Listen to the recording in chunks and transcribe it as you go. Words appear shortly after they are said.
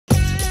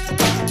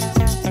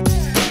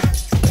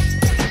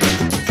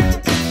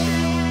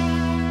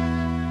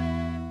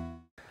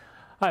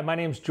Hi, my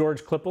name is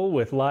George Klippel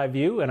with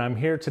LiveU, and I'm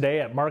here today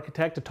at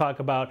Markertek to talk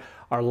about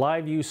our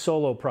LiveU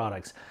Solo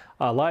products.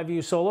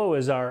 LiveU Solo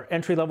is our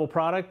entry-level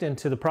product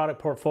into the product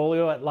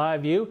portfolio at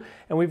LiveU,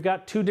 and we've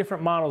got two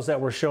different models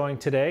that we're showing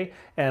today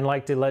and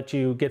like to let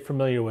you get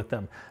familiar with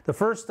them. The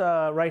first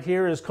right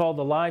here is called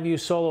the LiveU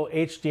Solo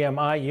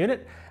HDMI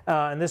unit,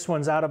 and this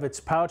one's out of its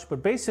pouch,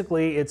 but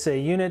basically it's a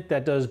unit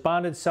that does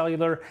bonded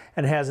cellular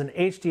and has an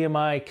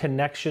HDMI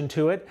connection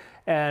to it.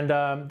 And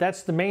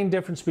that's the main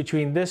difference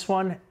between this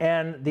one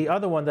and the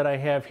other one that I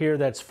have here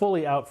that's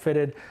fully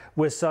outfitted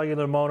with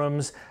cellular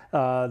modems,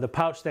 the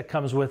pouch that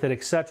comes with it,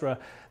 etc.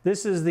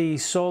 This is the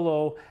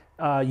Solo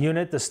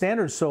unit, the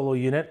standard Solo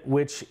unit,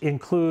 which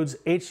includes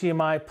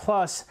HDMI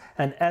plus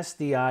an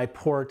SDI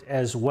port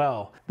as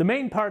well. The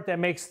main part that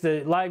makes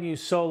the LiveU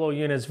Solo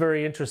units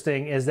very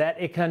interesting is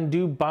that it can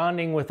do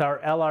bonding with our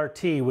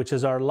LRT, which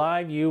is our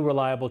LiveU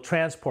Reliable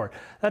Transport.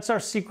 That's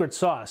our secret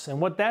sauce, and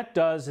what that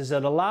does is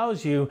it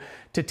allows you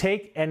to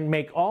take and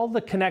make all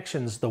the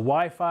connections, the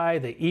Wi-Fi,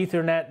 the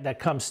Ethernet that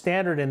comes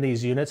standard in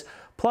these units,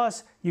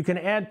 plus you can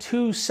add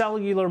two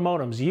cellular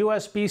modems,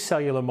 USB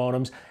cellular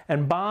modems,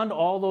 and bond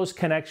all those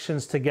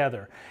connections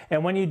together.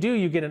 And when you do,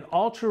 you get an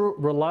ultra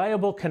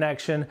reliable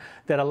connection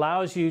that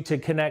allows you to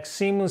connect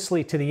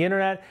seamlessly to the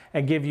internet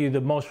and give you the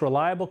most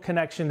reliable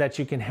connection that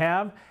you can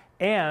have,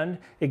 and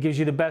it gives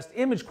you the best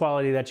image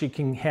quality that you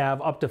can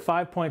have, up to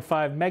 5.5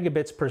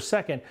 megabits per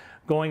second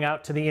going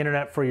out to the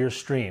internet for your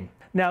stream.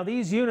 Now,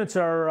 these units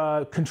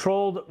are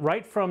controlled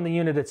right from the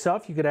unit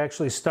itself. You could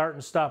actually start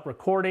and stop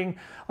recording,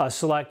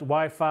 select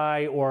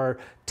Wi-Fi, or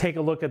take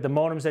a look at the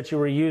modems that you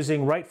were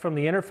using right from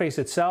the interface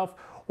itself,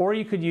 or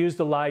you could use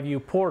the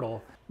LiveU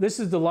portal. This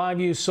is the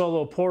LiveU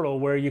Solo portal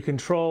where you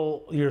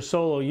control your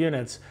Solo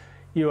units.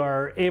 You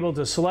are able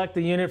to select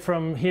the unit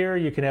from here.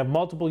 You can have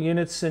multiple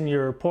units in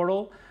your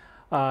portal.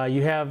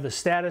 You have the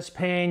status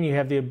pane. You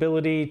have the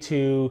ability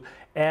to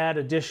add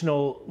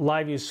additional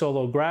LiveU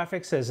Solo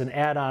graphics as an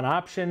add-on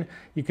option.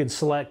 You can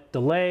select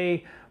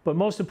delay, but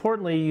most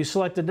importantly, you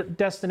select the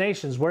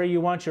destinations, where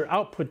you want your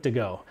output to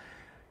go.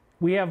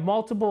 We have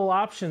multiple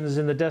options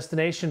in the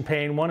destination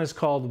pane. One is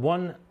called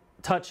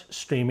one-touch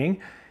streaming.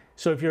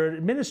 So if you're an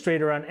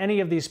administrator on any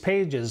of these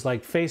pages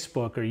like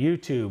Facebook or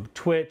YouTube,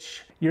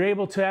 Twitch, you're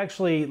able to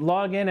actually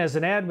log in as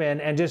an admin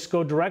and just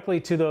go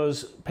directly to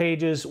those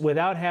pages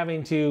without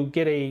having to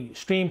get a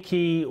stream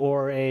key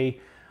or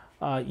a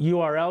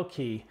URL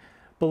key.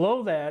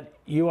 Below that,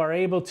 you are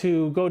able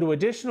to go to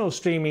additional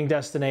streaming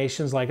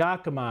destinations like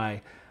Akamai,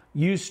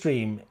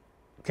 Ustream,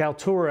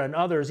 Kaltura, and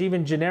others,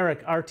 even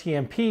generic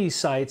RTMP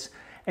sites,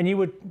 and you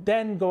would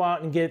then go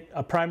out and get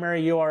a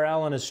primary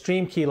URL and a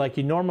stream key like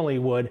you normally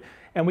would,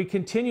 and we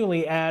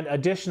continually add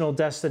additional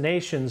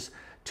destinations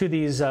to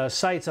these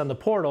sites on the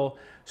portal,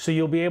 so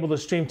you'll be able to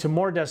stream to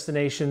more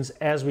destinations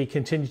as we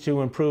continue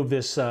to improve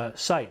this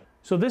site.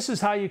 So this is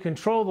how you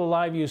control the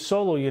LiveU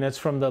Solo units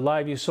from the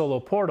LiveU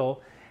Solo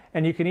portal,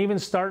 and you can even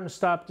start and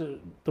stop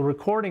the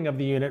recording of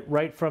the unit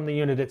right from the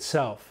unit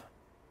itself.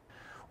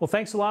 Well,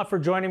 thanks a lot for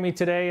joining me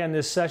today on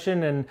this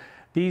session, and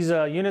these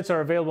units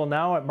are available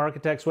now at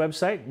Markertek's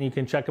website, and you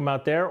can check them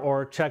out there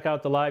or check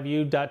out the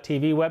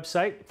LiveU.tv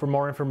website for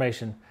more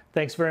information.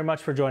 Thanks very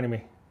much for joining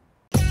me.